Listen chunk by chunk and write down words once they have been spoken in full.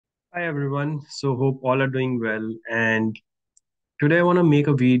Hi everyone. So hope all are doing well. And today I want to make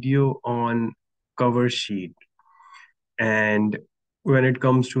a video on cover sheet. And when it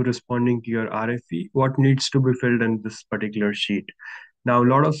comes to responding to your RFE, what needs to be filled in this particular sheet. Now, a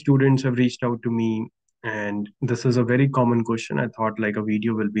lot of students have reached out to me, and this is a very common question. I thought like a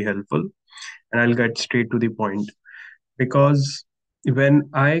video will be helpful, and I'll get straight to the point. Because when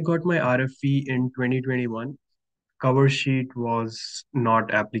I got my RFE in 2021, cover sheet was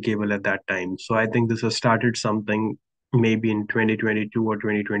not applicable at that time. So I think this has started something maybe in 2022 or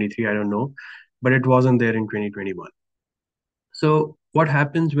 2023, I don't know, but it wasn't there in 2021. So what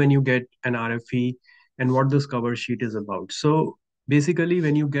happens when you get an RFE and what this cover sheet is about? So basically,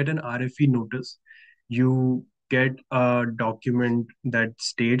 when you get an RFE notice, you get a document that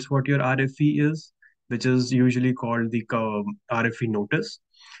states what your RFE is, which is usually called the RFE notice.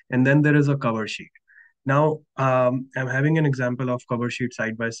 And then there is a cover sheet. Now, I'm having an example of cover sheet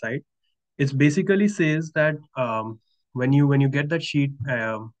side by side. It basically says that when you get that sheet,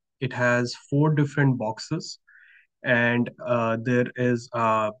 it has four different boxes, and there is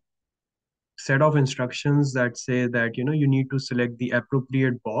a set of instructions that say that you need to select the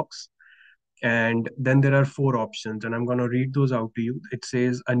appropriate box, and then there are four options, and I'm going to read those out to you. It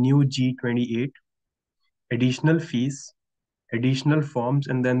says a new G28, additional fees, additional forms,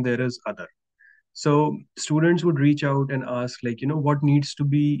 and then there is other. So students would reach out and ask, like, what needs to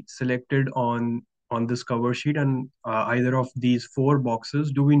be selected on this cover sheet, and either of these four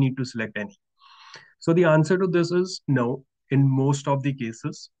boxes, do we need to select any? So the answer to this is no in most of the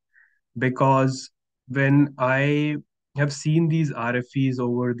cases, because when I have seen these RFEs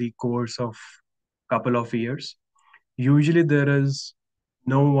over the course of couple of years, usually there is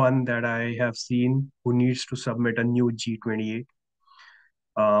no one that I have seen who needs to submit a new G28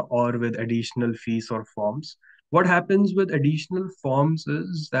 or with additional fees or forms. What happens with additional forms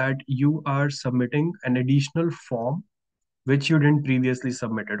is that you are submitting an additional form which you didn't previously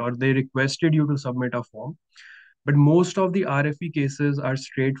submitted, or they requested you to submit a form. But most of the RFE cases are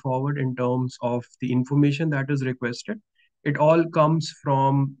straightforward in terms of the information that is requested. It all comes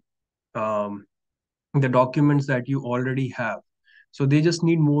from um, the documents that you already have. So they just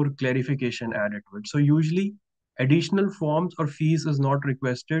need more clarification added to it. So usually additional forms or fees is not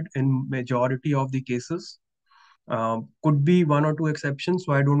requested in majority of the cases. Could be one or two exceptions.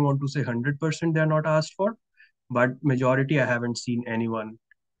 So I don't want to say 100% they're not asked for, but majority I haven't seen anyone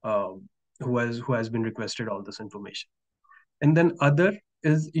who has been requested all this information. And then other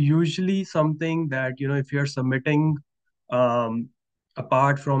is usually something that, if you're submitting um,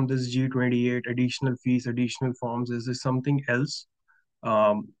 apart from this G28 additional fees, additional forms, is this something else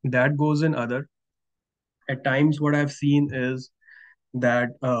that goes in other. At times, what I've seen is that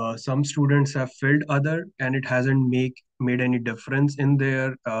some students have filled other and it hasn't made any difference in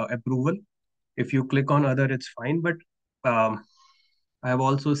their approval. If you click on other, it's fine, but um, I've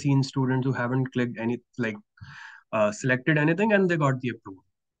also seen students who haven't clicked any, like, selected anything, and they got the approval.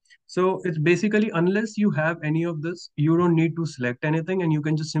 So it's basically, unless you have any of this, you don't need to select anything, and you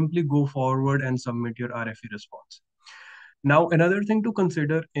can just simply go forward and submit your RFE response. Now, another thing to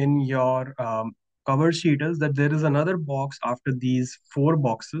consider in your cover sheet is that there is another box after these four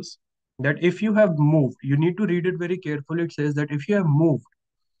boxes, that if you have moved, you need to read it very carefully. It says that if you have moved,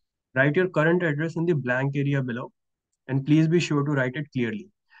 write your current address in the blank area below, and please be sure to write it clearly.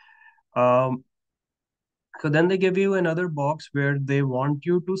 Um, So then they give you another box where they want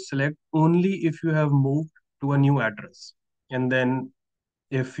you to select only if you have moved to a new address. And then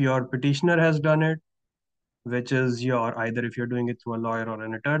if your petitioner has done it, which is your, either if you're doing it through a lawyer or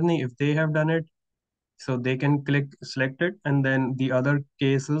an attorney, if they have done it, so they can click select it. And then the other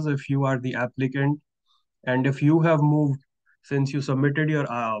cases, if you are the applicant and if you have moved since you submitted your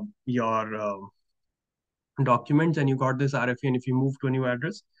documents and you got this RFE, and if you move to a new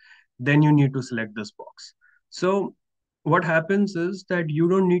address, then you need to select this box. So what happens is that you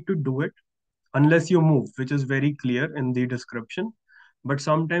don't need to do it unless you move, which is very clear in the description. But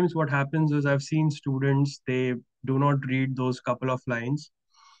sometimes what happens is I've seen students, they do not read those couple of lines,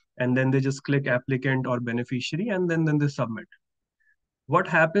 and then they just click applicant or beneficiary, and then they submit. What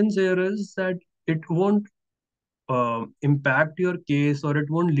happens here is that it won't impact your case, or it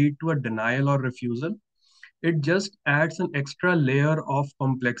won't lead to a denial or refusal. It just adds an extra layer of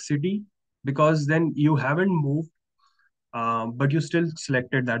complexity, because then you haven't moved, but you still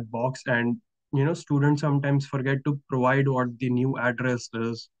selected that box. And students sometimes forget to provide what the new address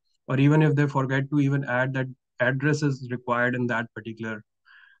is, or even if they forget to even add that address is required in that particular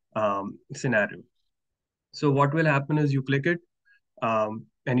scenario. So what will happen is you click it,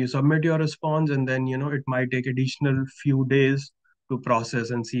 and you submit your response, and then it might take additional few days to process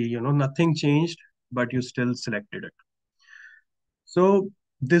and see, nothing changed, but you still selected it. So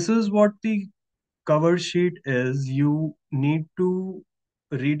this is what the cover sheet is. You need to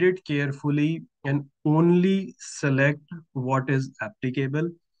read it carefully and only select what is applicable.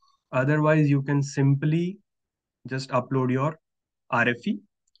 Otherwise, you can simply just upload your RFE.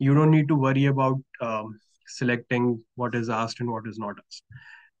 You don't need to worry about selecting what is asked and what is not asked.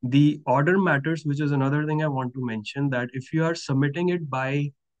 The order matters, which is another thing I want to mention, that if you are submitting it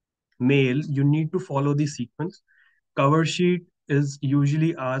by mail, you need to follow the sequence. Cover sheet is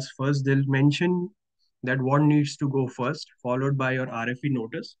usually asked first. They'll mention that what needs to go first, followed by your RFE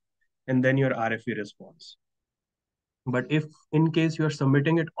notice, and then your RFE response. But if in case you are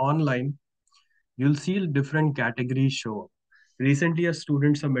submitting it online, you'll see different categories show up. Recently, a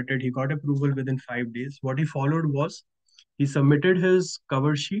student submitted, he got approval within 5 days. What he followed was he submitted his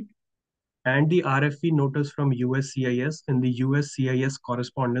cover sheet and the RFE notice from USCIS in the USCIS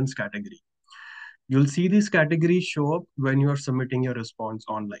correspondence category. You'll see these categories show up when you are submitting your response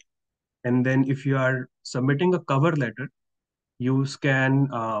online. And then if you are submitting a cover letter, you can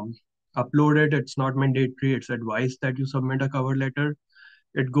upload it. It's not mandatory. It's advised that you submit a cover letter.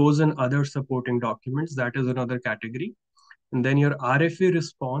 It goes in other supporting documents. That is another category. And then your RFE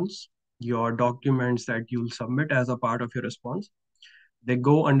response, your documents that you'll submit as a part of your response, they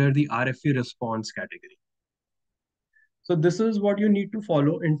go under the RFE response category. So this is what you need to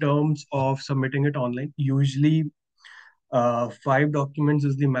follow in terms of submitting it online. Usually 5 documents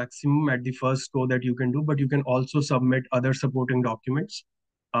is the maximum at the first go that you can do, but you can also submit other supporting documents.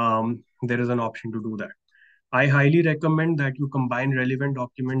 There is an option to do that. I highly recommend that you combine relevant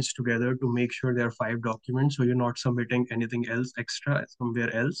documents together to make sure there are 5 documents, so you're not submitting anything else extra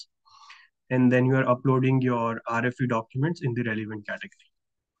somewhere else. And then you are uploading your RFE documents in the relevant category.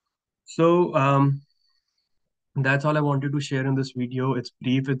 So that's all I wanted to share in this video. It's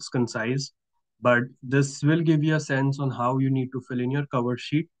brief, it's concise, but this will give you a sense on how you need to fill in your cover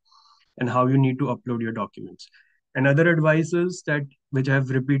sheet and how you need to upload your documents. And other advices that which I have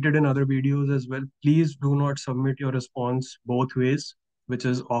repeated in other videos as well, please do not submit your response both ways, which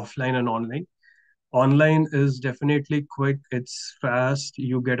is offline and online. Online is definitely quick, it's fast,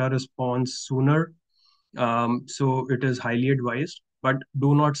 you get a response sooner. So it is highly advised, but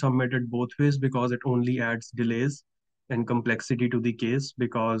do not submit it both ways because it only adds delays and complexity to the case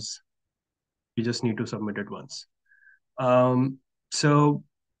because you just need to submit it once. So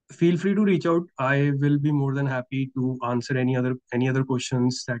feel free to reach out. I will be more than happy to answer any other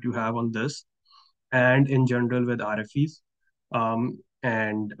questions that you have on this and in general with RFEs.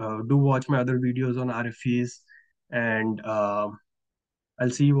 And do watch my other videos on RFEs, and I'll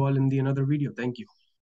see you all in the another video. Thank you.